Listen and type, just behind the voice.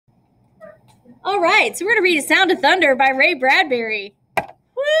All right, so we're going to read A Sound of Thunder by Ray Bradbury.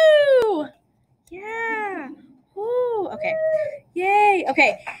 Woo! Yeah. Woo. Okay. Yay.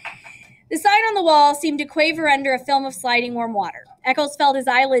 Okay. The sign on the wall seemed to quaver under a film of sliding warm water. Eccles felt his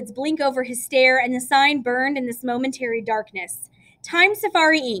eyelids blink over his stare, and the sign burned in this momentary darkness. Time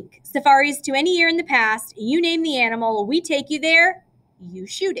Safari Inc. Safaris to any year in the past. You name the animal. We take you there. You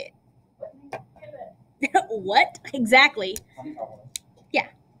shoot it. What? Exactly. Yeah,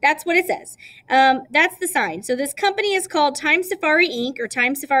 that's what it says. That's the sign. So this company is called Time Safari Inc. or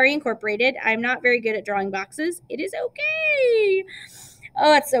Time Safari Incorporated. I'm not very good at drawing boxes. It is okay.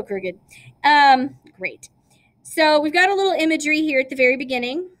 Oh, it's so crooked. Great. So we've got a little imagery here at the very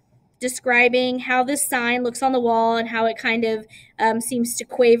beginning describing how this sign looks on the wall and how it kind of seems to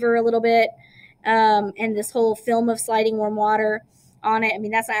quaver a little bit, and this whole film of sliding warm water on it. I mean,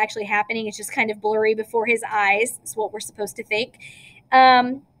 that's not actually happening. It's just kind of blurry before his eyes. Is what we're supposed to think.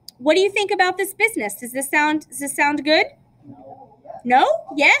 What do you think about this business? Does this sound good? No?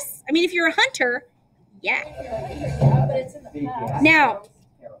 Yes? I mean, if you're a hunter, yeah. Now,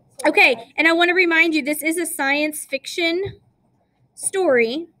 okay, and I want to remind you, this is a science fiction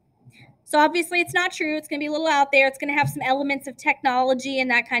story. So obviously it's not true. It's going to be a little out there. It's going to have some elements of technology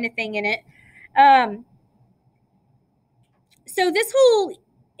and that kind of thing in it. So this whole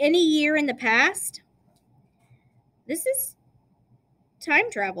any year in the past, this is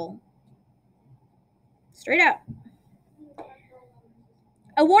time travel. Straight up.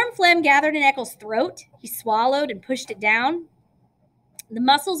 A warm phlegm gathered in Eccles' throat. He swallowed and pushed it down. The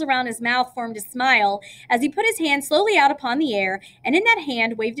muscles around his mouth formed a smile as he put his hand slowly out upon the air, and in that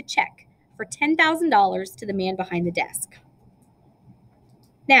hand waved a check for $10,000 to the man behind the desk.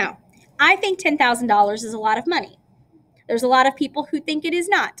 Now, I think $10,000 is a lot of money. There's a lot of people who think it is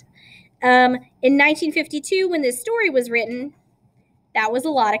not. In 1952, when this story was written, that was a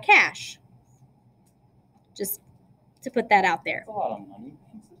lot of cash. Just to put that out there. It's a lot of money.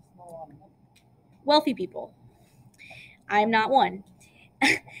 Wealthy people. I'm not one.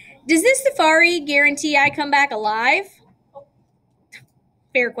 Does this safari guarantee I come back alive?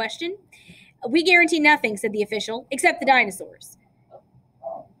 Fair question. We guarantee nothing, said the official, except the dinosaurs.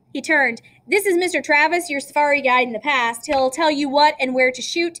 He turned. This is Mr. Travis, your safari guide in the past. He'll tell you what and where to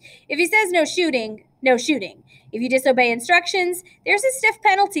shoot. If he says no shooting, no shooting. If you disobey instructions, there's a stiff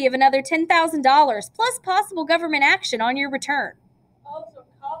penalty of another $10,000 plus possible government action on your return.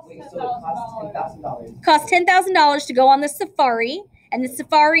 Costs $10,000 to go on the safari, and the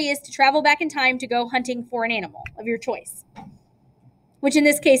safari is to travel back in time to go hunting for an animal of your choice, which in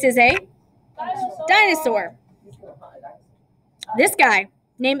this case is a dinosaur. This guy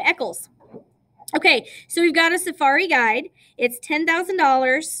named Eccles. Okay, so we've got a safari guide. It's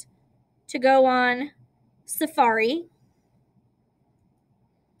 $10,000 to go on safari.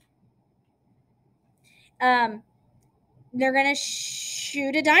 They're going to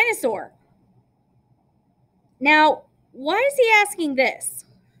shoot a dinosaur. Now, why is he asking this?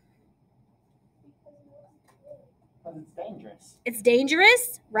 Because it's dangerous. It's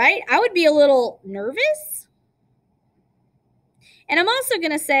dangerous, right? I would be a little nervous. And I'm also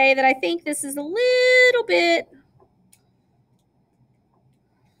going to say that I think this is a little bit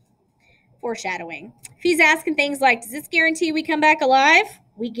foreshadowing. If he's asking things like, does this guarantee we come back alive?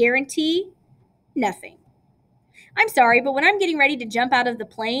 We guarantee nothing. I'm sorry, but when I'm getting ready to jump out of the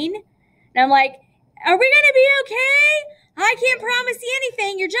plane, and I'm like, are we going to be okay? I can't promise you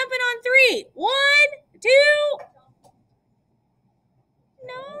anything. You're jumping on 3. 1, 2.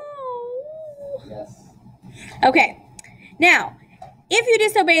 No. Yes. Okay. Now, if you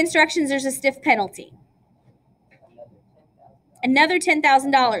disobey instructions, there's a stiff penalty. Another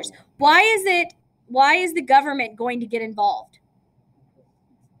 $10,000. Why is the government going to get involved?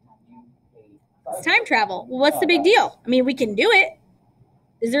 It's time travel. Well, what's the big deal? I mean, we can do it.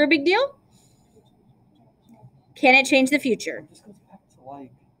 Is there a big deal? Can it change the future? This goes back to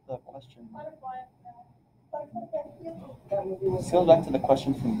like the question. This goes back to the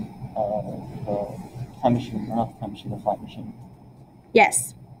question from the time machine, or not the time machine, the flight machine.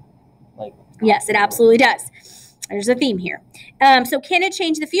 Yes. Like. Yes, it absolutely does. There's a theme here. So can it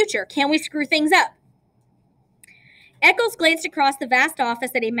change the future? Can we screw things up? Eccles glanced across the vast office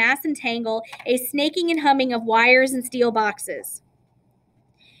at a mass and tangle, a snaking and humming of wires and steel boxes.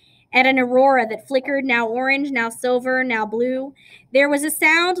 At an aurora that flickered, now orange, now silver, now blue. There was a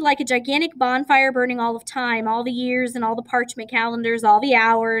sound like a gigantic bonfire burning all of time, all the years and all the parchment calendars, all the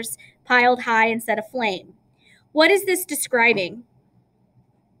hours, piled high and set aflame. What is this describing?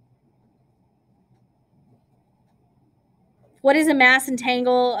 What is a mass and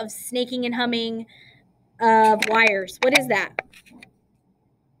tangle of snaking and humming of wires? What is that?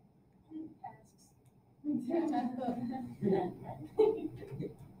 I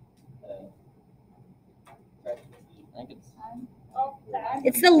think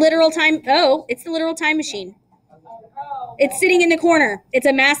It's the literal time. Oh, it's the literal time machine. It's sitting in the corner. It's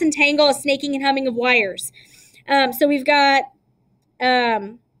a mass and tangle, a snaking and humming of wires. So we've got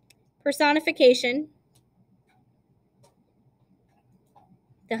personification,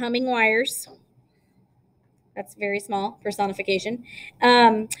 the humming wires. That's very small personification.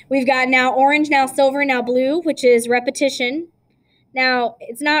 We've got now orange, now silver, now blue, which is repetition. Now,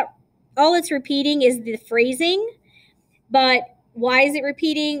 it's not all it's repeating is the phrasing, but why is it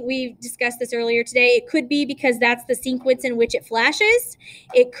repeating? We discussed this earlier today. It could be because that's the sequence in which it flashes.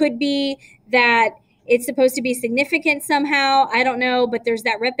 It could be that it's supposed to be significant somehow. I don't know, but there's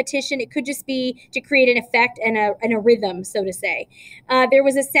that repetition. It could just be to create an effect and a rhythm, so to say. There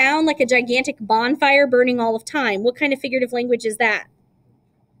was a sound like a gigantic bonfire burning all of time. What kind of figurative language is that?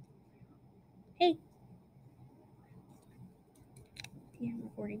 Hey. Yeah, I'm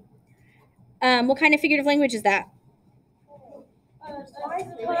recording. What kind of figurative language is that?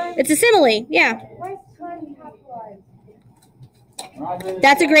 It's a simile, yeah.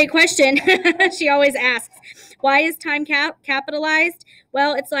 That's a great question. She always asks, why is time capitalized?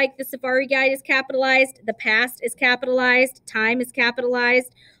 Well, it's like the Safari Guide is capitalized, the past is capitalized, time is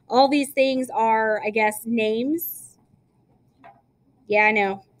capitalized. All these things are, I guess, names. Yeah, I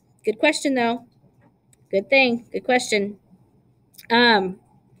know. Good question, though. Good thing. Good question.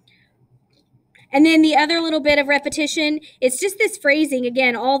 And then the other little bit of repetition, it's just this phrasing.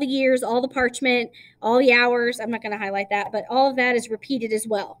 Again, all the years, all the parchment, all the hours. I'm not going to highlight that, but all of that is repeated as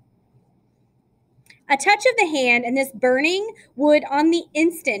well. A touch of the hand and this burning would on the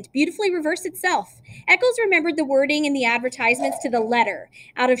instant beautifully reverse itself. Eccles remembered the wording in the advertisements to the letter.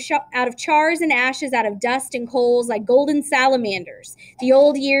 Out of chars and ashes, out of dust and coals, like golden salamanders. The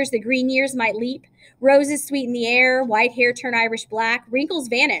old years, the green years might leap. Roses sweeten the air, white hair turn Irish black, wrinkles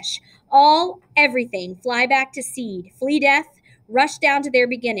vanish. All, everything, fly back to seed, flee death, rush down to their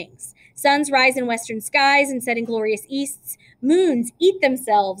beginnings. Suns rise in western skies and set in glorious easts. Moons eat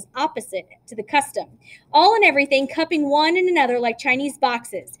themselves opposite to the custom. All and everything cupping one and another like Chinese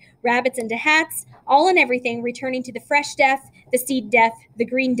boxes. Rabbits into hats, all and everything returning to the fresh death, the seed death, the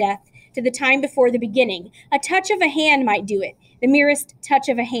green death, to the time before the beginning. A touch of a hand might do it, the merest touch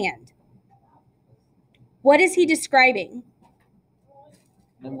of a hand. What is he describing?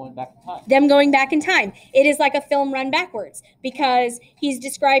 Them going back in time. Them going back in time. It is like a film run backwards because he's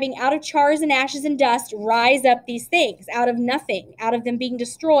describing out of chars and ashes and dust rise up these things out of nothing, out of them being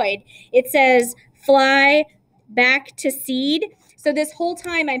destroyed. It says fly back to seed. So this whole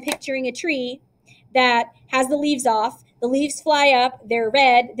time I'm picturing a tree that has the leaves off. The leaves fly up, they're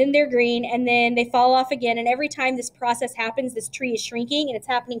red, then they're green, and then they fall off again. And every time this process happens, this tree is shrinking, and it's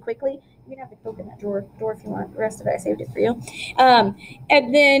happening quickly. You can have the Coke in that door if you want. The rest of it, I saved it for you.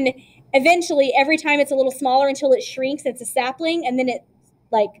 And then eventually, every time it's a little smaller until it shrinks, it's a sapling, and then it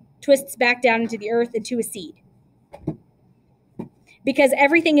like twists back down into the earth into a seed. Because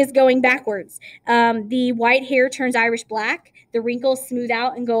everything is going backwards. The white hair turns Irish black. The wrinkles smooth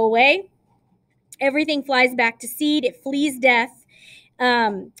out and go away. Everything flies back to seed. It flees death.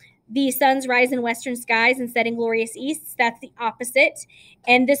 The suns rise in western skies and set in glorious easts. That's the opposite.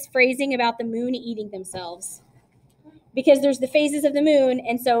 And this phrasing about the moon eating themselves. Because there's the phases of the moon,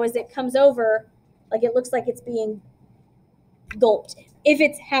 and so as it comes over, like it looks like it's being gulped. If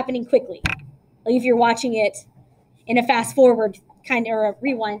it's happening quickly. Like if you're watching it in a fast forward kind of, or a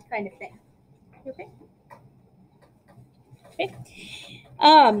rewind kind of thing. Okay? Okay.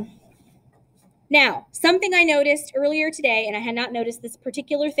 Now, something I noticed earlier today, and I had not noticed this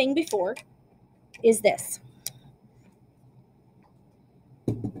particular thing before, is this.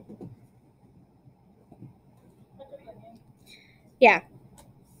 Yeah.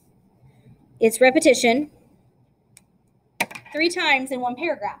 It's repetition 3 times in one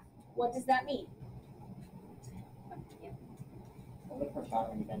paragraph. What does that mean?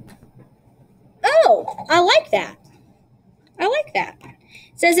 Oh, I like that. I like that.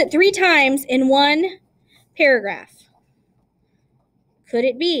 It says it 3 times in one paragraph. Could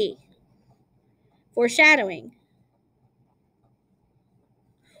it be foreshadowing?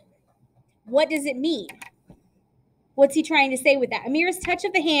 What does it mean? What's he trying to say with that? Amir's touch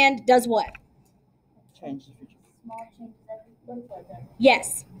of the hand does what? Change the future. Small changes every.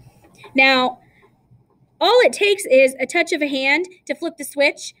 Yes. Now, all it takes is a touch of a hand to flip the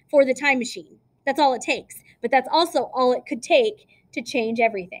switch for the time machine. That's all it takes. But that's also all it could take to change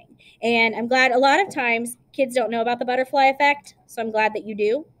everything. And I'm glad a lot of times kids don't know about the butterfly effect, so I'm glad that you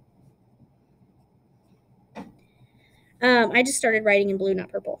do. I just started writing in blue, not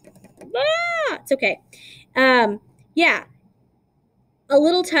purple. it's okay. Yeah, a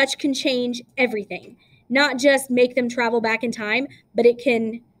little touch can change everything. Not just make them travel back in time, but it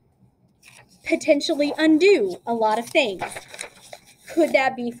can potentially undo a lot of things. Could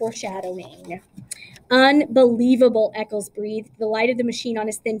that be foreshadowing? Unbelievable, Eccles breathed, the light of the machine on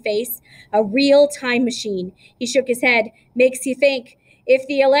his thin face. A real time machine. He shook his head. Makes you think. If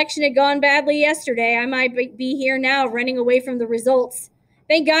the election had gone badly yesterday, I might be here now running away from the results.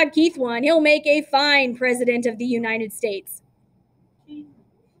 Thank God Keith won. He'll make a fine president of the United States.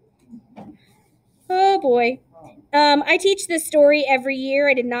 Oh, boy. I teach this story every year.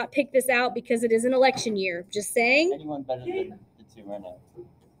 I did not pick this out because it is an election year. Just saying. Anyone better than the two right now?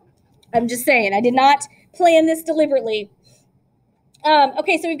 I'm just saying. I did not plan this deliberately.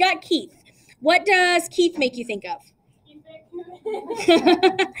 Okay, so we've got Keith. What does Keith make you think of?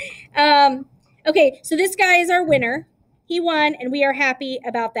 Okay, so this guy is our winner. He won, and we are happy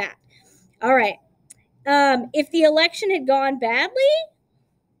about that. All right. If the election had gone badly,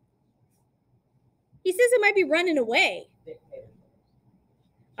 he says it might be running away.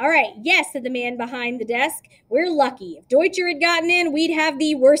 All right. Yes, said the man behind the desk. We're lucky. If Deutscher had gotten in, we'd have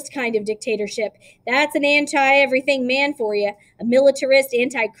the worst kind of dictatorship. That's an anti-everything man for you. A militarist,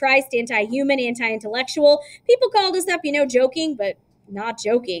 anti-Christ, anti-human, anti-intellectual. People called us up, joking, but not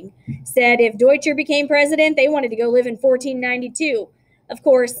joking. Said if Deutscher became president, they wanted to go live in 1492. Of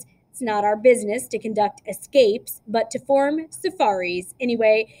course, it's not our business to conduct escapes, but to form safaris.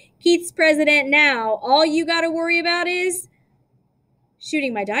 Anyway, Keith's president now. All you got to worry about is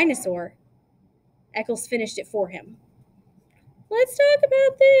shooting my dinosaur. Eccles finished it for him. Let's talk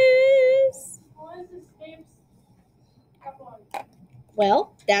about this.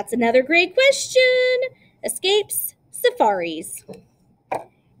 Well, that's another great question. Escapes, safaris.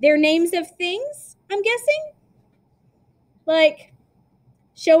 They're names of things, I'm guessing? Like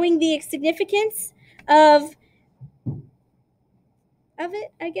showing the significance of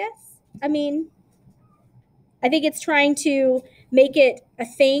it, I guess. I mean, I think it's trying to make it a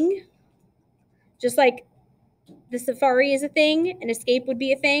thing, just like the safari is a thing, an escape would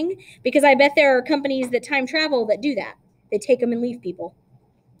be a thing, because I bet there are companies that time travel that do that. They take them and leave people.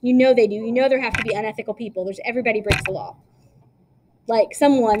 They do. There have to be unethical people. Everybody breaks the law. Like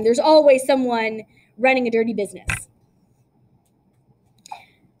there's always someone running a dirty business.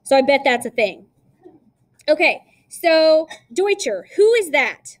 So I bet that's a thing. Okay, so Deutscher, who is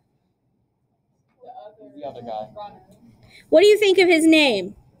that? The other guy. What do you think of his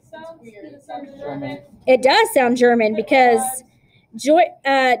name? German. It does sound German because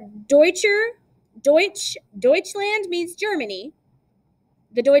Deutschland means Germany.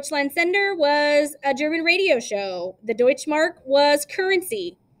 The Deutschlandsender was a German radio show. The Deutschmark was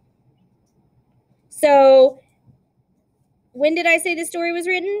currency. So when did I say this story was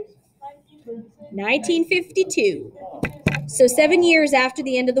written? 1952. So 7 years after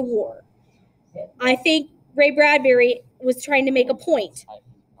the end of the war. I think Ray Bradbury was trying to make a point.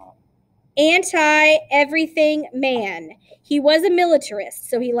 Anti-everything man. He was a militarist,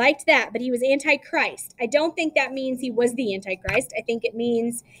 so he liked that, but he was anti-Christ. I don't think that means he was the anti-Christ. I think it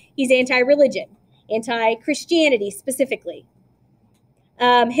means he's anti-religion, anti-Christianity specifically.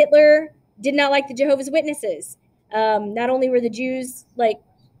 Hitler did not like the Jehovah's Witnesses. Not only were the Jews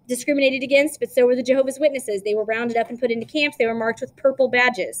discriminated against, but so were the Jehovah's Witnesses. They were rounded up and put into camps. They were marked with purple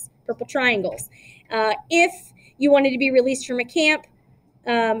badges, purple triangles. If you wanted to be released from a camp,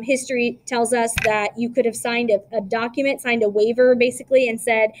 history tells us that you could have signed a document, signed a waiver basically, and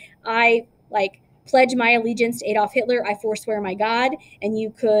said, I pledge my allegiance to Adolf Hitler, I forswear my God, and you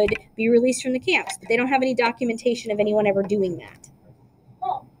could be released from the camps. But they don't have any documentation of anyone ever doing that.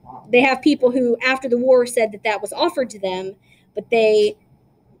 They have people who, after the war, said that was offered to them, but they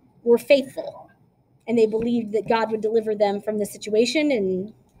were faithful, and they believed that God would deliver them from the situation,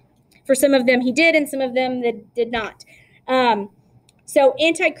 and for some of them he did, and some of them that did not. So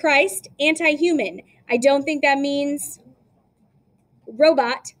anti-Christ, anti-human. I don't think that means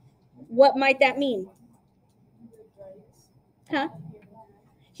robot. What might that mean? Huh?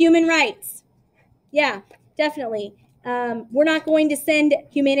 Human rights. Yeah, definitely. We're not going to send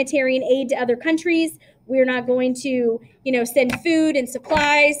humanitarian aid to other countries. We're not going to, send food and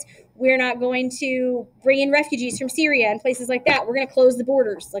supplies. We're not going to bring in refugees from Syria and places like that. We're going to close the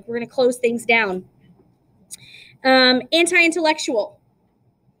borders. We're going to close things down. Anti-intellectual.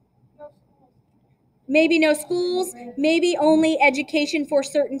 Maybe no schools, maybe only education for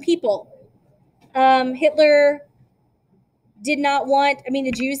certain people. Hitler did not want,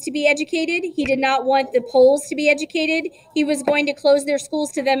 the Jews to be educated. He did not want the Poles to be educated. He was going to close their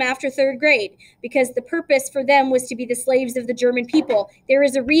schools to them after third grade because the purpose for them was to be the slaves of the German people. There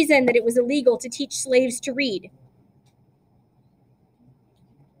is a reason that it was illegal to teach slaves to read.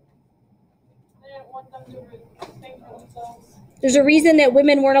 They didn't want them to think for themselves. There's a reason that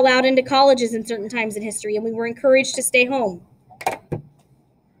women weren't allowed into colleges in certain times in history, and we were encouraged to stay home.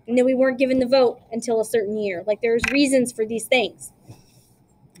 And then we weren't given the vote until a certain year. Like, there's reasons for these things.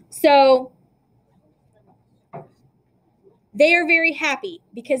 So they are very happy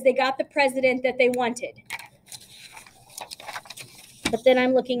because they got the president that they wanted. But then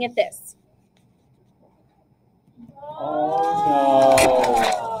I'm looking at this. Oh,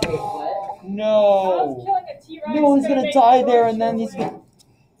 no. No. Killing a T-Rex No, he's gonna die there and then he's gonna...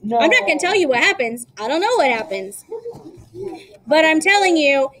 No. I'm not going to tell you what happens. I don't know what happens. But I'm telling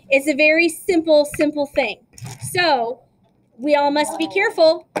you, it's a very simple thing. So we all must be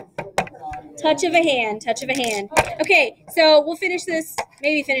careful. Touch of a hand. Okay, so we'll finish this,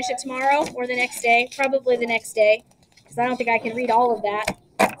 maybe finish it tomorrow or the next day. Probably the next day, because I don't think I can read all of that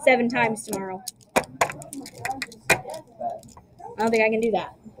 7 times tomorrow. I don't think I can do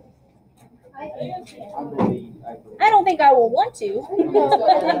that. I don't think I will want to.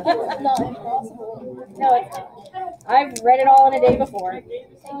 Not impossible. No, it's not. I've read it all in a day before. And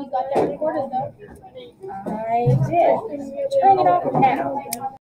you got that recorded though. I did. Turn it off now.